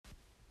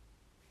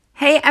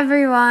Hey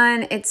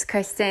everyone, it's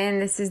Kristen.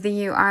 This is the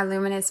You Are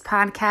Luminous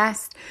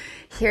podcast,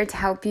 here to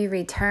help you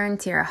return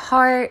to your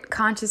heart,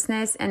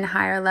 consciousness, and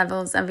higher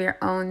levels of your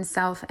own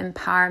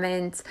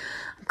self-empowerment.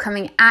 I'm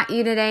coming at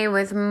you today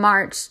with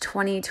March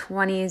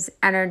 2020's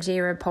energy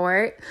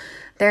report.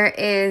 There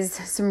is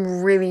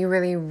some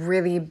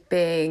really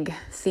big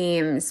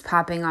themes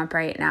popping up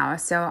right now,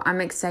 so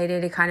I'm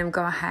excited to kind of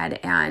go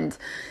ahead and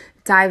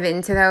dive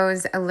into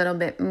those a little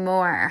bit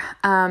more.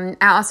 I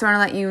also want to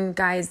let you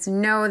guys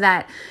know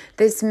that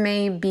this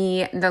may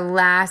be the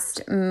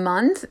last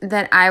month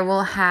that I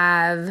will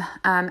have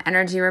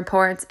energy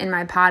reports in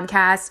my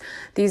podcast.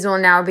 These will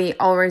now be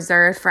all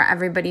reserved for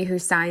everybody who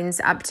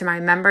signs up to my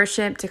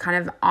membership to kind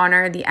of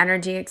honor the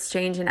energy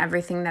exchange and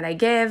everything that I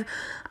give.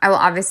 I will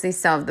obviously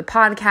still have the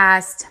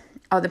podcast,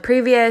 all the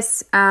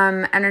previous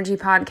energy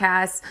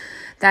podcasts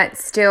that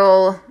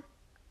still,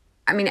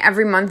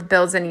 every month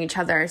builds on each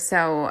other.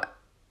 So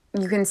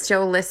you can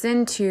still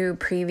listen to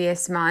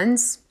previous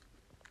months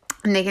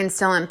and they can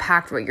still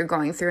impact what you're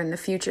going through in the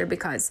future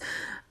because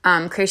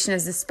creation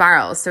is a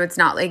spiral. So it's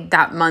not like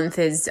that month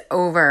is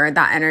over,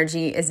 that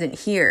energy isn't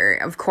here.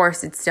 Of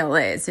course it still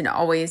is. It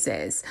always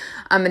is.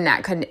 And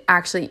that could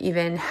actually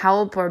even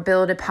help or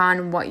build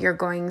upon what you're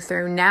going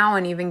through now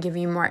and even give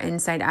you more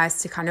insight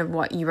as to kind of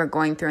what you were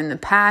going through in the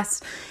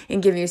past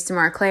and give you some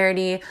more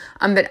clarity.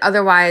 But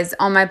otherwise,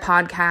 all my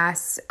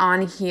podcasts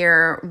on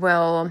here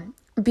will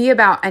be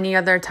about any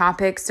other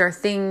topics or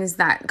things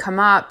that come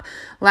up,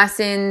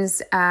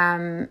 lessons,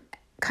 kind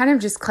of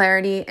just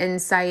clarity,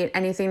 insight,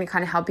 anything to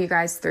kind of help you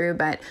guys through.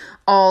 But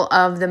all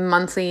of the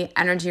monthly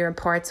energy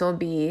reports will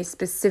be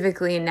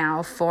specifically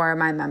now for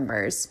my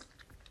members,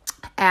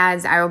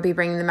 as I will be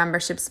bringing the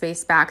membership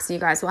space back. So you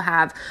guys will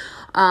have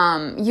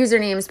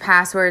usernames,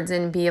 passwords,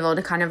 and be able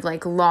to kind of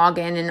like log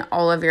in, and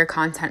all of your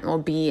content will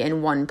be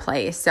in one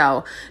place.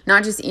 So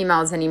not just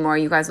emails anymore.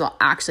 You guys will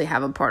actually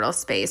have a portal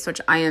space,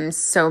 which I am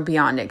so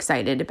beyond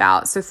excited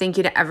about. So thank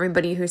you to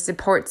everybody who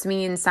supports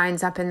me and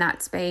signs up in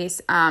that space.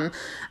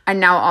 I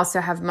now also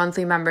have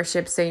monthly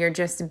memberships. So you're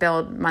just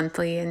billed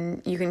monthly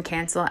and you can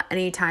cancel at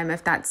any time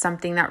if that's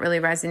something that really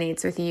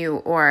resonates with you,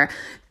 or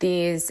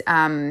these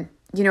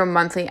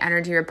monthly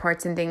energy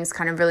reports and things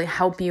kind of really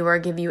help you or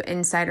give you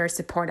insight or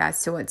support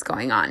as to what's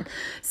going on.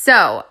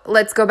 So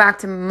let's go back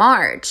to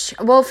March.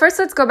 Well, first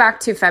let's go back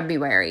to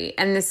February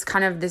and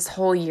this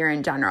whole year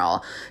in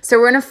general. So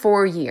we're in a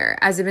 4-year.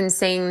 As I've been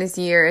saying, this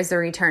year is a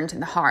return to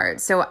the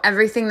heart. So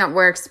everything that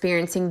we're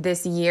experiencing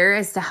this year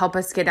is to help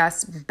us get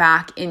us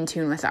back in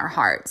tune with our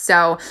heart.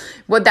 So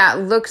what that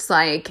looks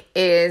like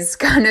is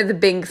kind of the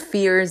big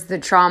fears, the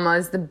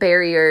traumas, the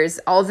barriers,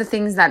 all the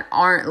things that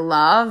aren't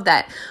love,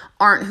 that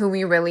aren't who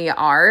we really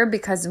are,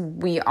 because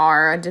we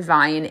are a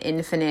divine,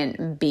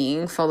 infinite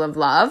being full of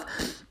love.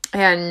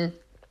 And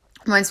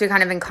once we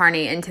kind of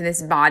incarnate into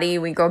this body,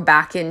 we go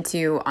back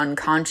into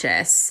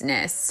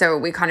unconsciousness. So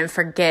we kind of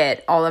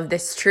forget all of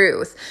this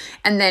truth.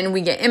 And then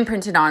we get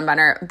imprinted on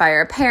by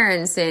our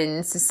parents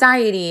and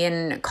society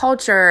and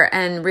culture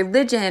and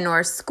religion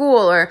or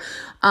school or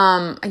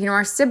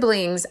our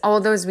siblings. All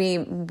of those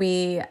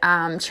we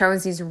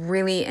chose these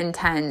really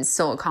intense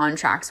soul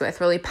contracts with,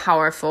 really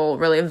powerful,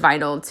 really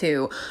vital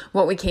to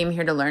what we came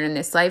here to learn in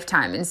this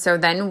lifetime. And so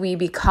then we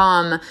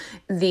become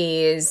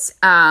these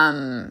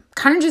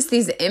kind of just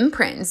these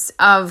imprints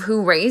of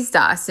who raised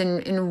us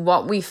and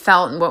what we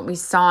felt and what we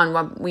saw and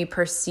what we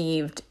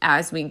perceived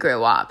as we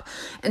grew up.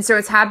 And so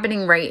it's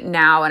happening right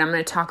now. And I'm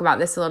going to talk about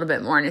this a little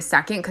bit more in a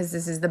second, because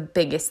this is the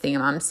biggest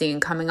theme I'm seeing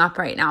coming up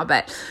right now.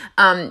 But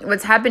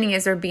what's happening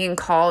is they're being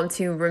called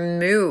to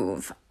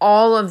remove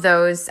all of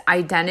those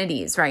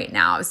identities right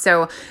now.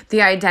 So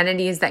the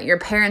identities that your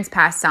parents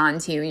passed on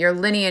to you, your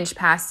lineage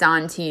passed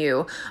on to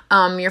you,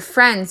 your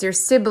friends, your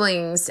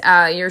siblings,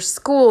 your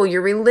school,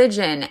 your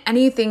religion,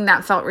 anything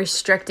that felt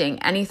restricting,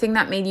 anything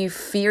that made you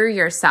fear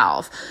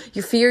yourself,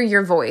 you fear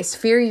your voice,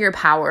 fear your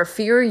power,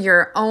 fear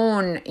your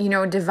own,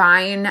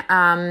 divine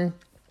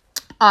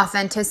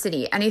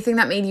authenticity, anything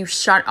that made you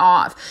shut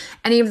off,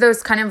 any of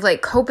those kind of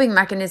like coping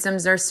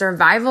mechanisms or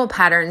survival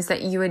patterns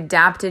that you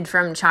adapted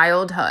from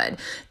childhood,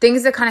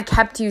 things that kind of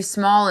kept you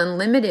small and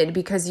limited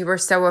because you were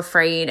so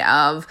afraid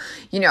of,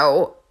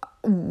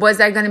 was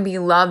I going to be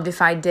loved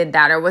if I did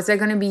that? Or was I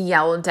going to be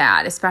yelled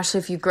at, especially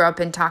if you grew up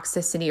in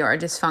toxicity or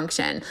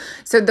dysfunction?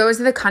 So those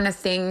are the kind of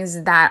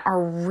things that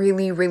are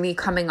really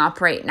coming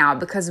up right now,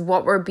 because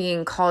what we're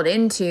being called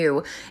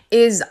into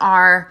is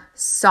our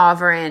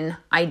sovereign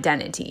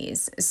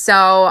identities.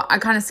 So I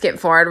kind of skipped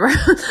forward.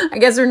 I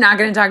guess we're not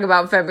going to talk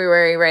about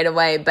February right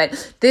away,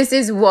 but this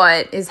is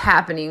what is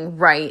happening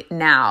right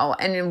now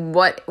and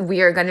what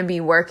we are going to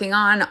be working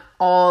on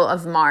all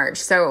of March.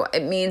 So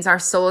it means our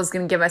soul is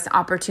going to give us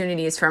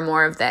opportunities for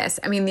more of this.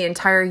 The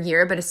entire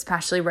year, but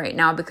especially right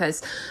now,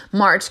 because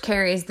March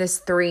carries this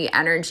 3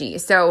 energy.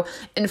 So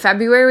in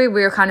February,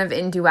 we were kind of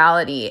in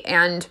duality,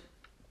 and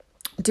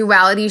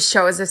duality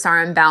shows us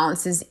our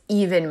imbalances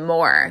even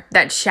more.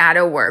 That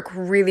shadow work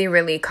really,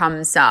 really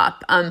comes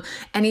up.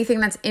 Anything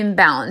that's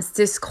imbalanced,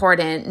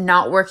 discordant,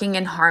 not working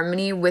in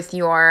harmony with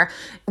your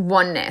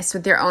oneness,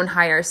 with your own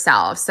higher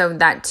self. So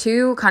that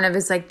too kind of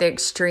is like the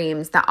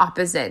extremes, the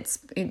opposites,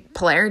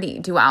 polarity,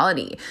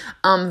 duality.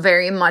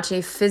 Very much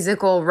a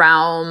physical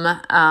realm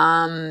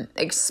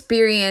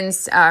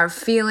experience,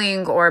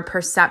 feeling, or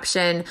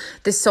perception.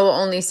 The soul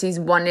only sees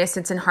oneness.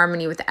 It's in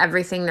harmony with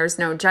everything. There's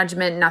no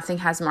judgment. Nothing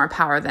has more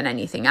power than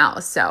anything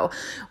else. So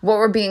what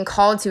we're being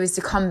called to is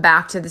to come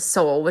back to the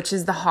soul, which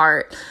is the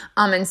heart,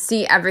 and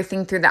see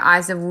everything through the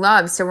eyes of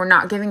love. So we're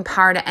not giving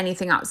power to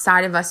anything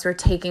outside of us. We're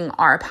taking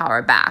our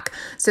power back.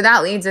 So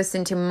that leads us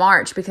into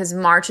March, because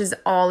March is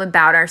all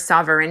about our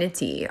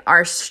sovereignty,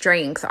 our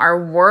strength,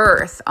 our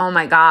worth. Oh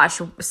my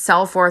gosh,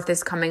 self-worth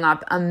is coming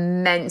up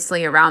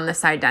immensely around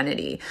this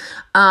identity.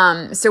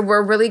 So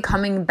we're really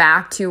coming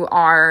back to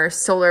our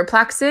solar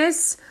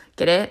plexus.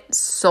 Get it?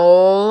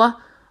 Solar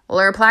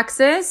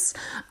plexus,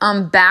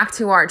 back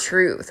to our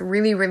truth,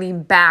 really, really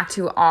back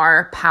to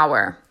our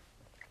power.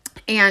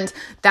 And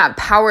that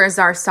power is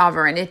our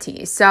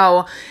sovereignty.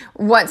 So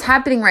what's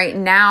happening right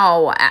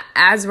now,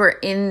 as we're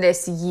in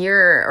this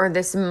year or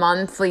this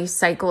monthly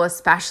cycle,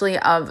 especially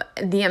of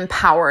the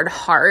empowered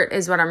heart,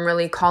 is what I'm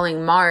really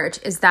calling March,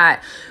 is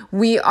that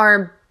we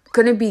are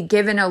going to be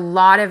given a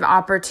lot of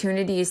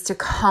opportunities to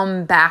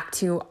come back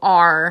to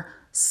our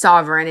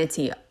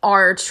sovereignty,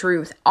 our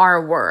truth,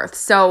 our worth.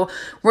 So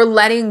we're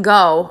letting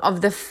go of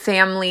the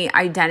family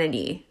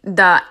identity,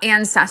 the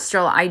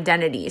ancestral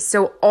identity.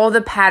 So all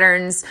the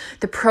patterns,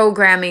 the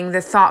programming,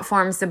 the thought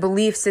forms, the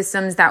belief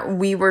systems that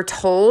we were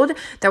told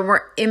that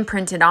were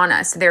imprinted on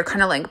us, they're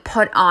kind of like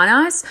put on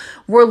us.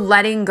 We're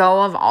letting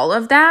go of all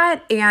of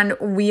that. And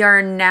we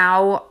are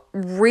now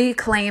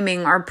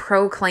reclaiming or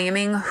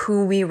proclaiming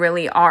who we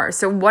really are.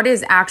 So what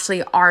is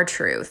actually our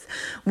truth?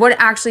 What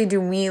actually do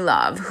we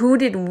love? Who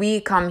did we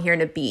come here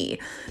to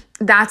be?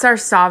 That's our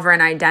sovereign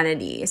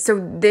identity. So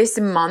this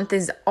month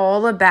is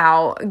all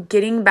about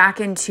getting back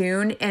in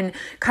tune and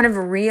kind of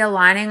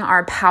realigning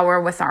our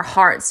power with our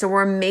heart. So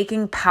we're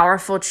making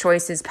powerful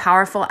choices,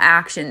 powerful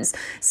actions,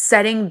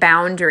 setting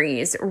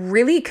boundaries,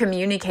 really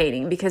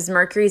communicating, because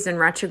Mercury's in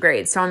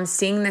retrograde. So I'm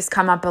seeing this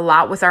come up a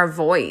lot with our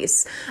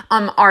voice,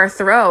 our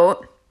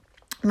throat,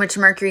 which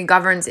Mercury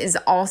governs, is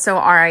also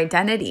our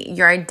identity.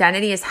 Your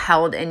identity is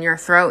held in your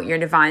throat, your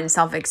divine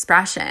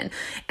self-expression.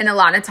 And a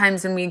lot of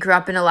times when we grew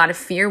up in a lot of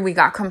fear, we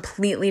got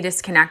completely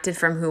disconnected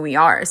from who we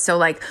are. So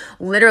like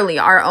literally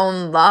our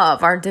own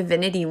love, our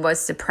divinity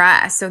was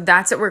suppressed. So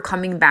that's what we're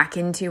coming back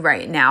into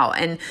right now,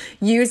 and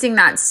using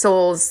that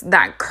soul's,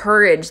 that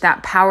courage,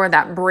 that power,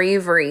 that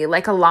bravery,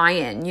 like a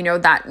lion, you know,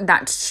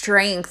 that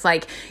strength,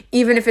 like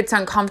even if it's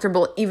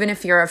uncomfortable, even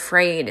if you're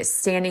afraid,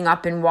 standing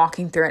up and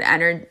walking through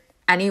it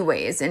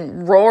anyways,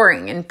 and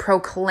roaring and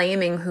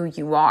proclaiming who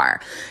you are.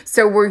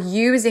 So we're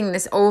using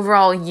this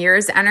overall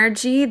year's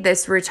energy,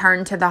 this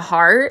return to the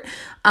heart,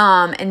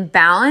 and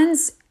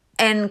balance,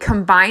 and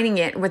combining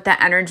it with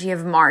the energy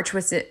of March,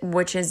 which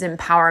is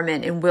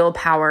empowerment and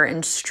willpower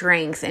and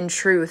strength and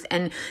truth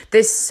and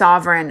this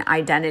sovereign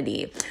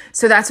identity.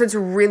 So that's what's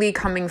really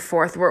coming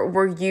forth.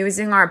 We're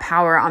using our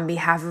power on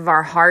behalf of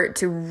our heart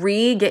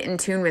to get in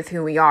tune with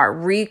who we are,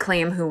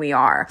 reclaim who we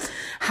are.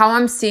 How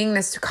I'm seeing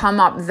this come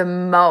up the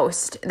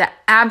most, the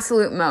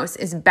absolute most,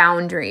 is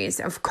boundaries.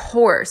 Of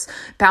course,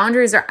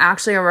 boundaries are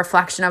actually a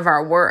reflection of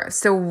our worth.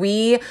 So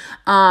we,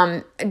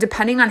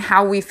 depending on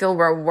how we feel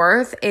we're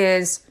worth,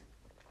 is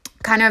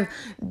kind of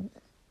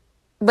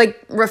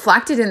like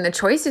reflected in the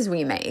choices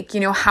we make,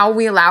 you know, how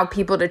we allow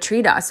people to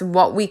treat us,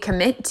 what we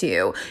commit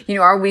to, you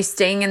know, are we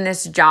staying in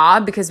this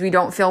job because we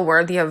don't feel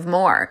worthy of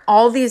more?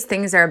 All these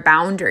things are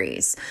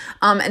boundaries.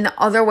 And the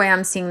other way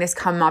I'm seeing this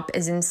come up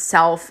is in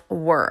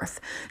self-worth.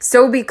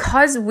 So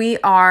because we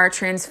are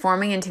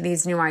transforming into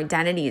these new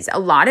identities, a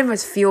lot of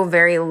us feel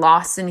very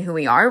lost in who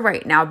we are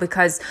right now,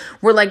 because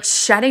we're like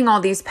shedding all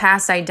these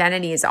past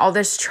identities, all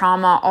this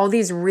trauma, all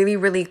these really,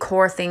 really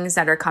core things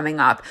that are coming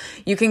up.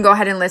 You can go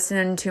ahead and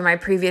listen to my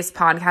previous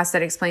podcast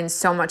that explains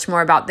so much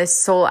more about this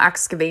soul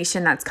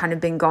excavation that's kind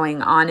of been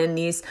going on in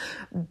these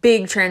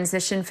big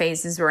transition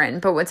phases we're in.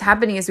 But what's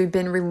happening is we've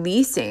been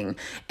releasing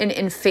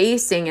and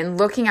facing and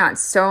looking at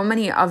so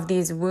many of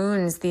these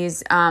wounds,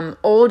 these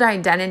old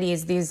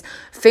identities, these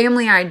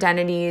family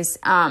identities,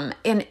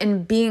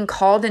 and being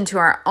called into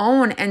our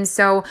own. And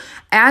so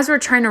as we're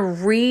trying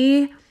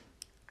to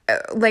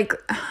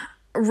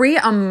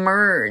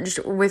re-emerge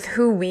with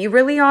who we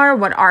really are,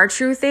 what our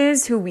truth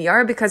is, who we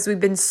are, because we've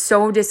been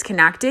so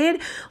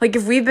disconnected. Like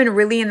if we've been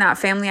really in that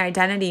family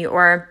identity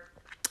or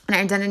an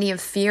identity of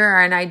fear,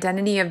 an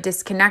identity of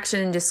disconnection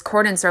and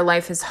discordance, or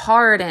life is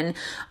hard, and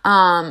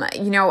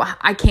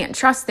I can't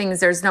trust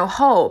things, there's no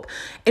hope.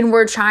 And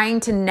we're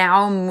trying to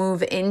now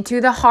move into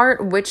the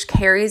heart, which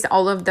carries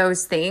all of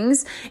those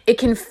things. It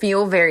can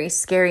feel very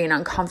scary and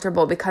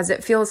uncomfortable because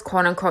it feels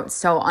quote unquote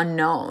so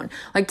unknown.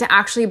 Like to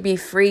actually be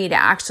free, to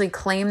actually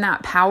claim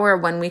that power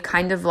when we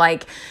kind of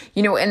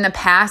in the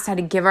past had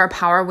to give our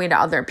power away to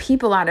other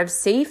people out of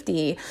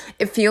safety.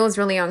 It feels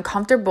really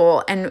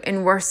uncomfortable,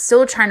 and we're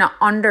still trying to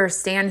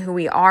understand who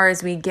we are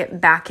as we get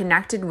back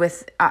connected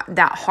with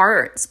that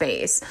heart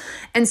space.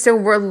 And so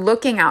we're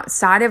looking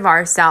outside of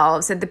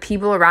ourselves at the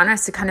people around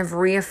us to kind of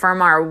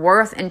reaffirm our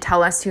worth and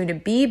tell us who to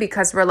be,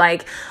 because we're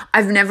like,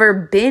 I've never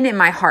been in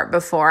my heart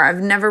before.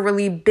 I've never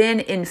really been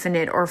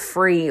infinite or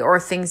free, or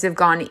things have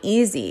gone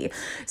easy.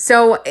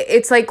 So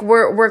it's like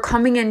we're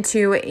coming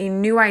into a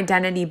new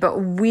identity, but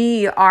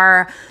we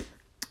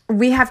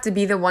have to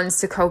be the ones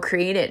to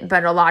co-create it.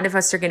 But a lot of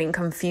us are getting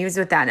confused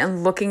with that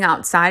and looking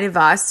outside of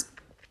us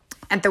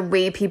at the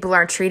way people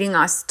are treating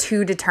us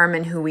to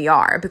determine who we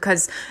are,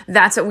 because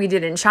that's what we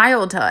did in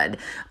childhood.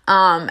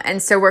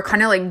 And so we're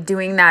kind of like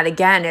doing that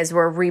again as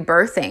we're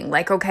rebirthing.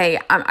 Like, okay,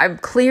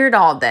 I've cleared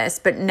all this,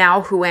 but now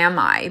who am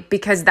I?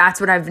 Because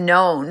that's what I've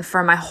known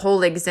for my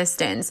whole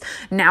existence.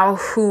 Now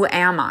who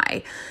am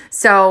I?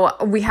 So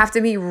we have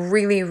to be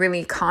really,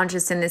 really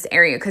conscious in this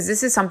area, because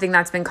this is something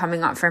that's been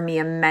coming up for me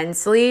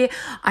immensely.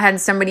 I had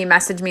somebody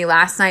message me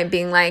last night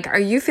being like, are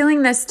you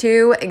feeling this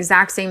too?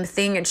 Exact same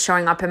thing. It's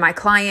showing up in my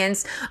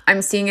clients.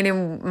 I'm seeing it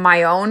in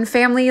my own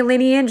family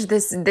lineage,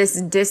 this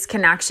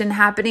disconnection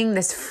happening,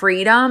 this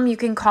freedom, you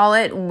can call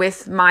it,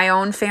 with my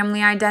own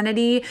family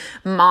identity,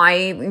 my,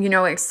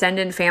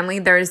 extended family.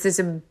 There's this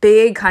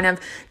big kind of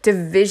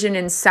division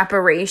and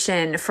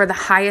separation for the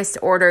highest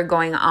order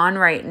going on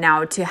right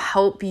now to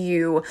help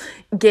you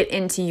get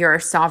into your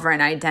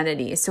sovereign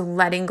identity. So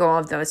letting go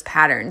of those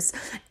patterns.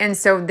 And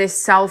so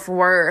this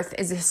self-worth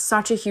is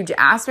such a huge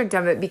aspect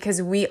of it,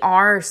 because we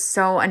are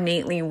so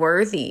innately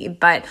worthy.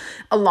 But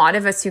a lot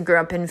of us who grew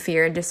up in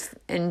fear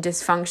and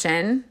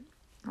dysfunction,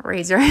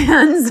 raise your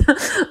hands,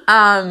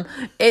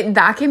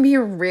 that can be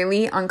a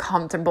really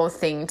uncomfortable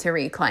thing to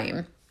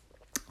reclaim.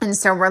 And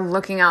so we're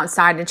looking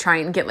outside to try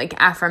and get like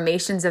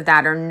affirmations of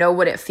that, or know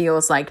what it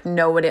feels like,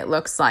 know what it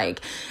looks like.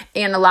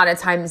 And a lot of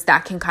times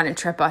that can kind of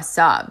trip us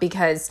up,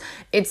 because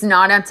it's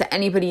not up to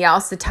anybody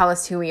else to tell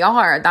us who we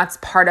are. That's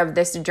part of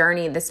this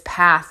journey, this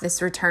path,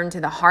 this return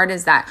to the heart,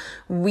 is that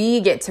we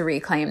get to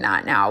reclaim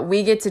that now.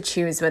 We get to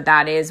choose what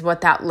that is,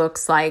 what that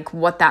looks like,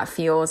 what that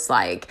feels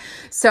like.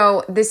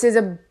 So this is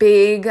a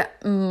big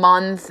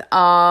month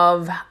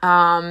of,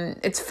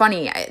 it's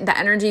funny, the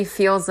energy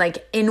feels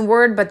like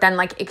inward, but then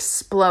like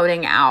exploding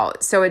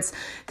out. So it's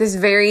this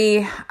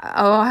very,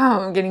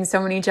 I'm getting so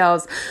many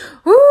chills.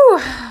 Woo!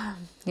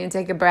 You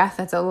take a breath.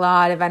 That's a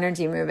lot of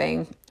energy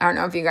moving. I don't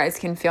know if you guys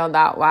can feel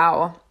that.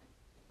 Wow.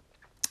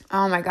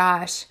 Oh my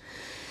gosh.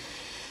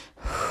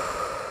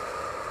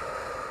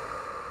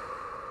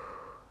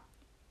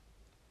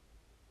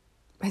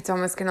 It's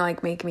almost going to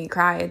like make me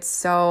cry. It's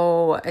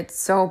so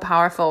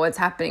powerful what's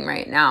happening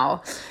right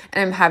now.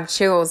 And I have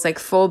chills, like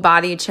full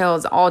body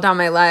chills all down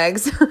my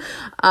legs,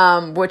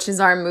 which is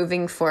our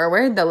moving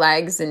forward. The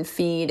legs and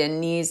feet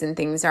and knees and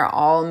things are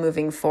all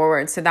moving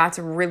forward. So that's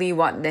really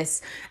what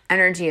this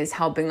energy is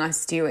helping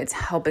us do. It's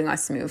helping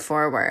us move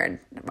forward.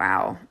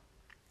 Wow.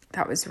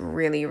 That was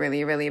really,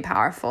 really, really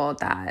powerful,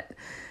 that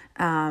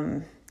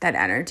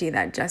energy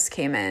that just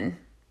came in.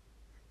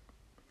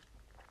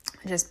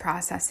 Just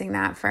processing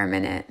that for a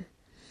minute.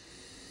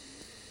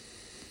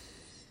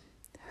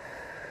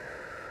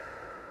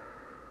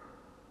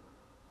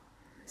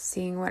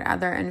 Seeing what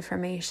other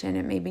information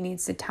it maybe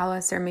needs to tell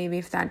us, or maybe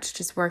if that's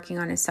just working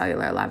on a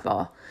cellular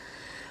level.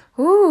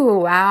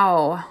 Ooh,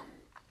 wow.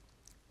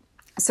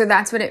 So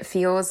that's what it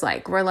feels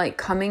like. We're like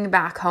coming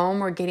back home,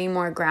 we're getting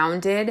more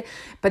grounded,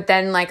 but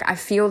then like I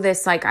feel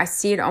this, like I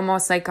see it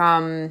almost like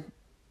a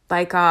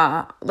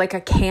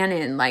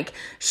cannon, like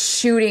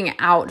shooting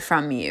out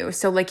from you.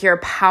 So like your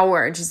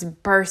power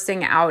just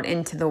bursting out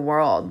into the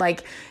world,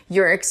 like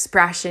your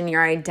expression,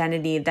 your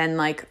identity, then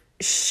like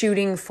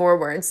shooting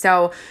forward.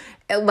 So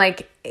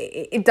like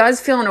it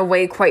does feel in a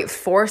way quite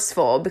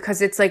forceful,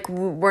 because it's like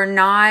we're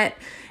not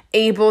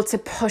able to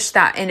push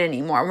that in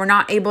anymore. We're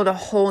not able to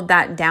hold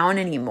that down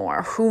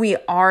anymore. Who we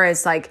are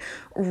is like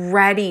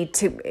ready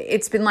to,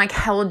 it's been like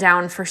held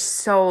down for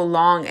so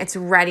long. It's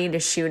ready to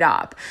shoot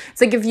up.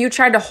 It's like if you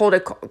tried to hold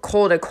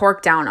a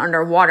cork down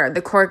underwater,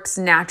 the cork's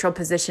natural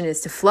position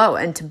is to float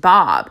and to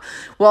bob.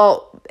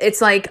 Well, it's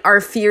like our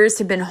fears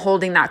have been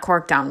holding that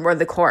cork down. We're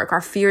the cork.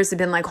 Our fears have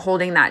been like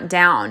holding that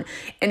down.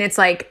 And it's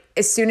like,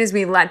 as soon as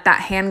we let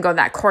that hand go,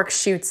 that cork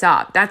shoots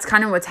up. That's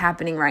kind of what's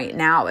happening right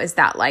now, is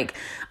that like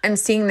I'm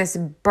seeing this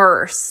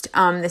burst,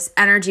 this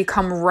energy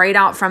come right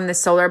out from the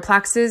solar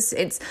plexus.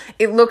 It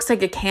looks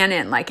like a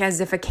cannon, like as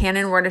if a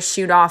cannon were to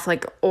shoot off,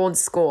 like old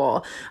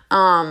school.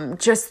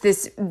 Just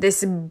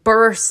this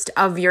burst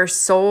of your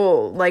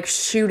soul, like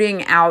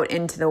shooting out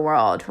into the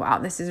world. Wow,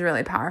 this is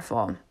really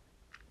powerful.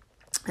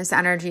 This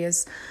energy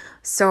is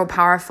so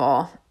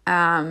powerful.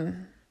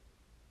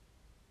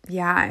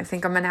 Yeah, I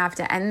think I'm going to have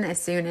to end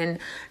this soon and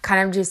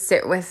kind of just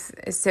sit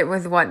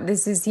with what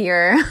this is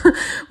here,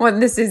 what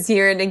this is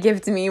here to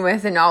gift me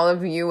with and all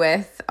of you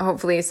with.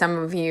 Hopefully some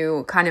of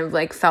you kind of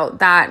like felt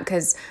that,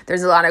 because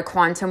there's a lot of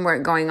quantum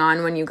work going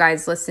on when you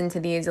guys listen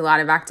to these, a lot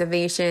of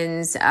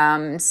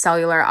activations,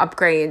 cellular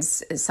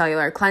upgrades,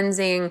 cellular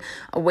cleansing,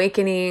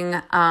 awakening,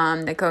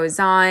 that goes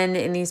on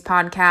in these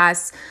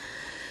podcasts.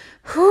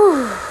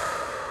 Whew.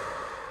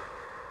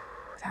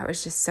 That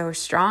was just so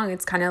strong.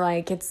 It's kind of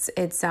like it's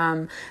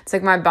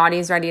like my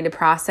body's ready to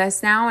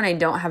process now, and I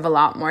don't have a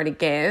lot more to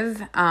give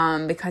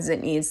because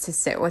it needs to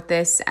sit with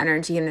this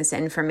energy and this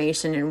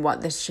information and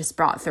what this just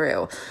brought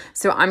through.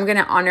 So I'm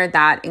gonna honor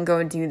that and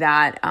go do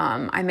that.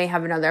 I may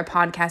have another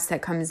podcast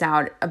that comes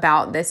out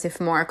about this if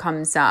more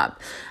comes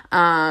up.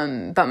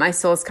 But my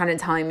soul's kind of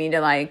telling me to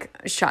like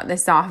shut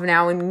this off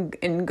now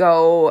and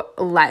go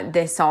let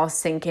this all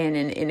sink in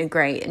and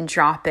integrate and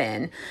drop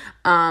in.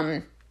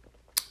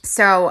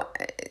 So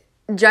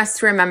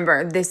just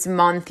remember, this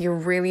month, you're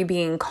really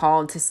being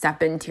called to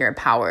step into your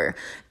power,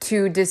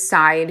 to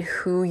decide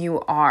who you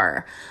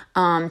are,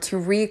 to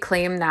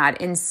reclaim that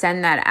and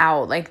send that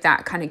out like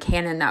that kind of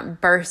cannon,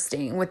 that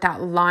bursting with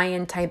that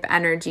lion type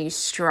energy,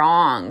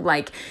 strong,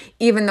 like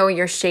even though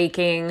you're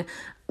shaking,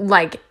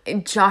 like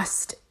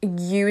just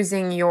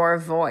using your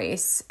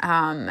voice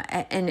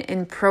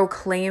and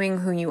proclaiming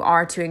who you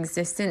are to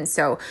existence.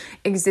 So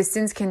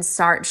existence can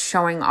start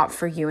showing up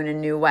for you in a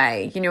new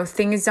way. You know,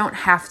 things don't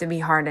have to be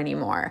hard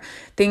anymore.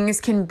 Things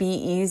can be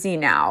easy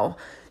now.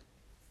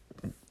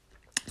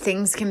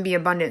 Things can be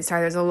abundant.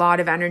 Sorry, there's a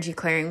lot of energy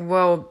clearing.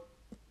 Whoa.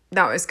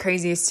 That was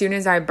crazy. As soon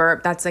as I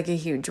burp, that's like a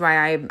huge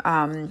why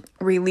I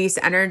release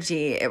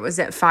energy. It was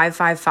at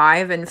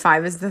 555, and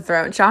 5 is the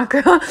throat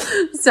chakra.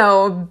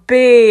 So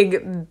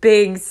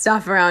big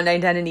stuff around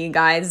identity,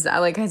 guys.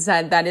 Like I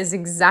said, that is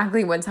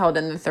exactly what's held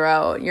in the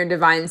throat. Your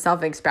divine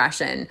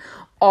self-expression,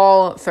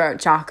 all throat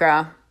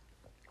chakra.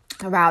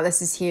 Wow,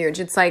 this is huge.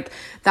 It's like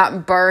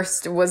that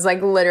burst was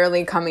like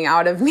literally coming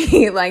out of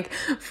me, like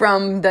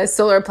from the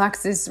solar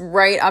plexus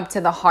right up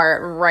to the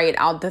heart, right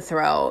out the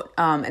throat.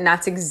 And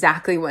that's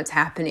exactly what's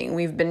happening.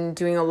 We've been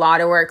doing a lot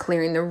of work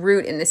clearing the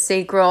root and the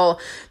sacral.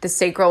 The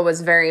sacral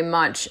was very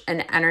much an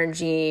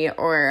energy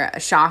or a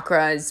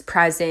chakras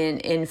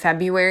present in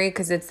February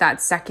because it's that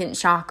second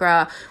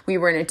chakra. We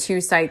were in a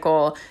 2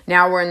 cycle.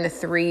 Now we're in the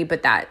 3,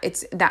 but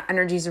that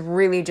energy is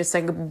really just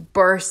like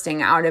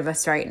bursting out of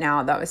us right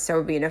now. That was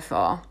so beautiful.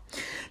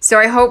 So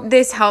I hope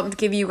this helped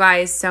give you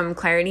guys some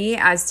clarity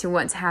as to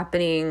what's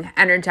happening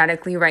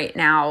energetically right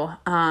now.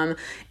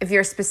 If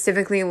you're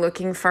specifically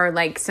looking for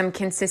like some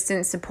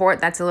consistent support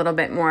that's a little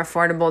bit more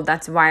affordable,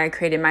 that's why I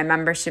created my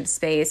membership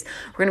space.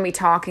 We're going to be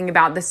talking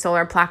about the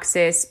solar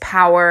plexus,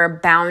 power,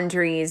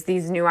 boundaries,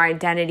 these new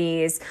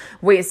identities,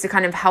 ways to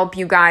kind of help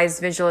you guys,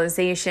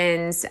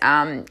 visualizations.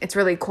 It's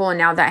really cool. And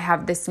now that I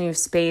have this new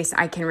space,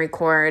 I can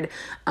record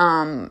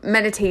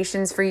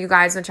meditations for you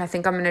guys, which I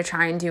think I'm going to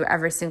try and do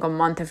every single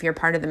month if you're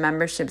part of the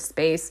membership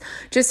space.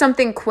 Just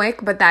something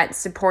quick, but that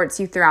supports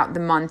you throughout the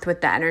month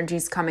with the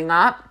energies coming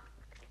up.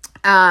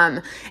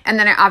 And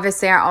then I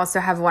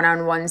also have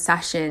one-on-one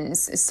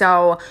sessions.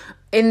 So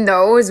in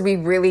those, we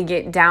really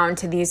get down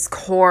to these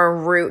core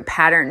root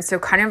patterns. So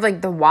kind of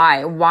like the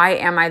why. Why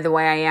am I the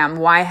way I am?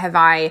 Why have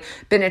I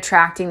been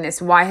attracting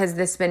this? Why has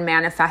this been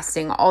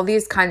manifesting? All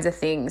these kinds of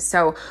things.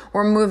 So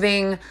we're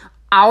moving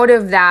out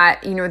of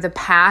that, you know, the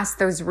past,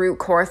 those root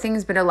core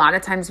things, but a lot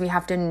of times we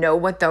have to know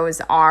what those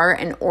are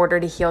in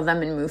order to heal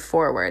them and move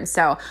forward.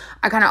 So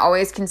I kind of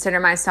always consider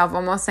myself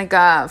almost like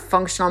a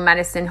functional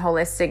medicine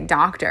holistic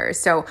doctor.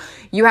 So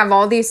you have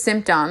all these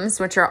symptoms,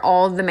 which are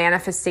all the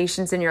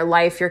manifestations in your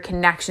life, your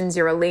connections,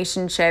 your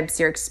relationships,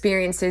 your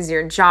experiences,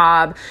 your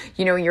job,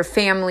 you know, your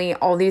family,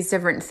 all these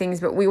different things.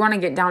 But we want to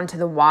get down to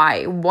the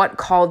why. What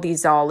called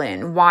these all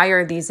in? Why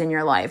are these in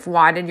your life?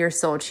 Why did your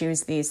soul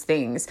choose these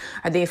things?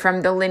 Are they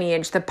from the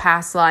lineage, the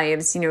past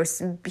lives, you know,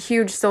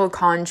 huge soul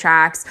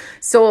contracts,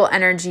 soul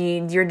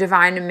energy, your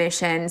divine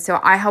mission? So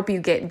I help you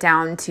get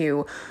down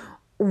to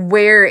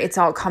where it's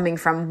all coming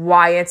from,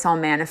 why it's all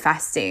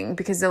manifesting,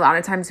 because a lot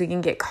of times we can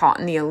get caught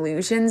in the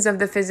illusions of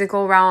the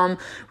physical realm.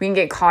 We can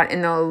get caught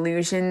in the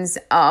illusions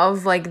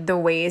of like the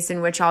ways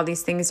in which all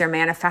these things are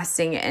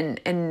manifesting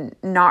and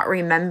not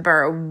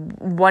remember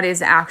what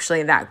is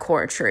actually that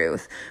core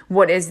truth.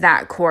 What is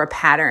that core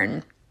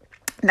pattern?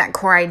 That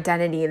core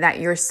identity that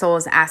your soul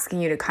is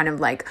asking you to kind of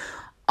like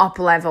up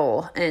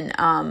level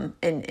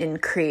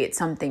and create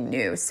something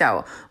new.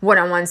 So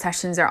one-on-one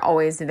sessions are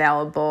always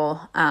available,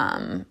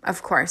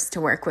 of course, to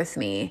work with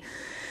me.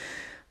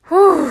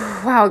 Whew,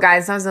 wow,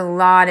 guys, that was a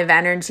lot of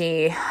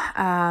energy.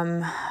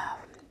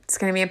 It's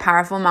going to be a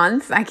powerful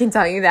month. I can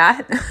tell you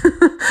that.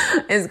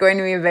 It's going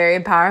to be a very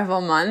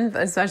powerful month,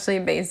 especially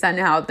based on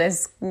how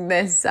this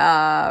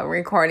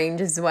recording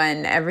just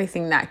went,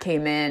 everything that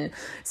came in.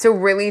 So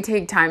really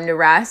take time to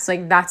rest.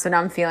 Like that's what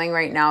I'm feeling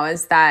right now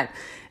is that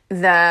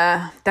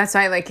that's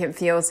why like it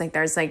feels like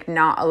there's like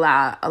not a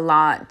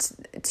lot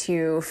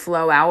to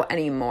flow out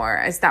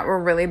anymore. It's that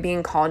we're really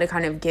being called to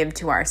kind of give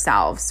to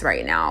ourselves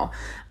right now.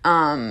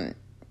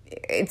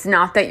 It's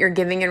not that your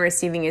giving and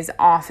receiving is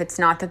off. It's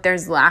not that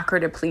there's lack or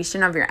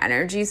depletion of your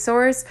energy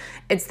source.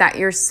 It's that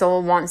your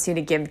soul wants you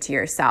to give to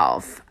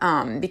yourself,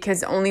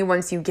 because only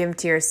once you give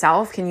to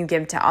yourself can you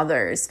give to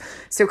others.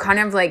 So kind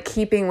of like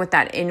keeping with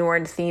that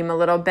inward theme a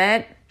little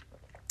bit.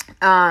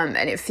 And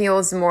it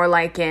feels more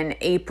like in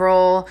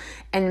April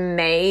and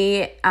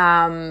May,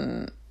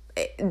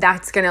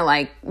 that's going to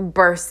like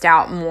burst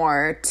out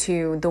more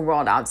to the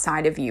world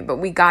outside of you. But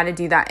we got to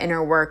do that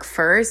inner work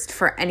first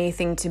for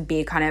anything to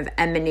be kind of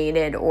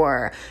emanated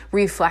or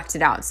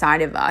reflected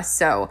outside of us.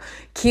 So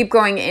keep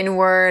going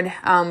inward.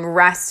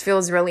 Rest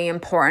feels really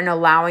important,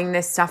 allowing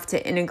this stuff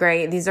to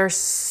integrate. These are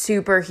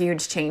super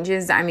huge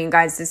changes. I mean,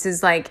 guys, this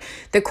is like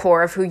the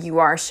core of who you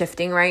are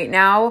shifting right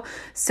now.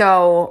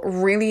 So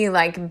really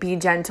like be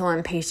gentle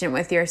and patient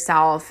with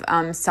yourself,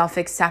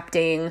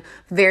 self-accepting,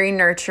 very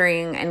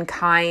nurturing and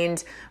kind.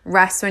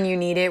 Rest when you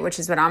need it, which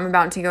is what I'm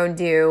about to go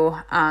do,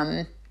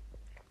 and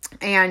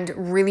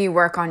really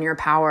work on your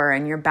power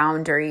and your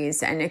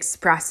boundaries and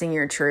expressing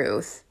your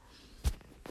truth.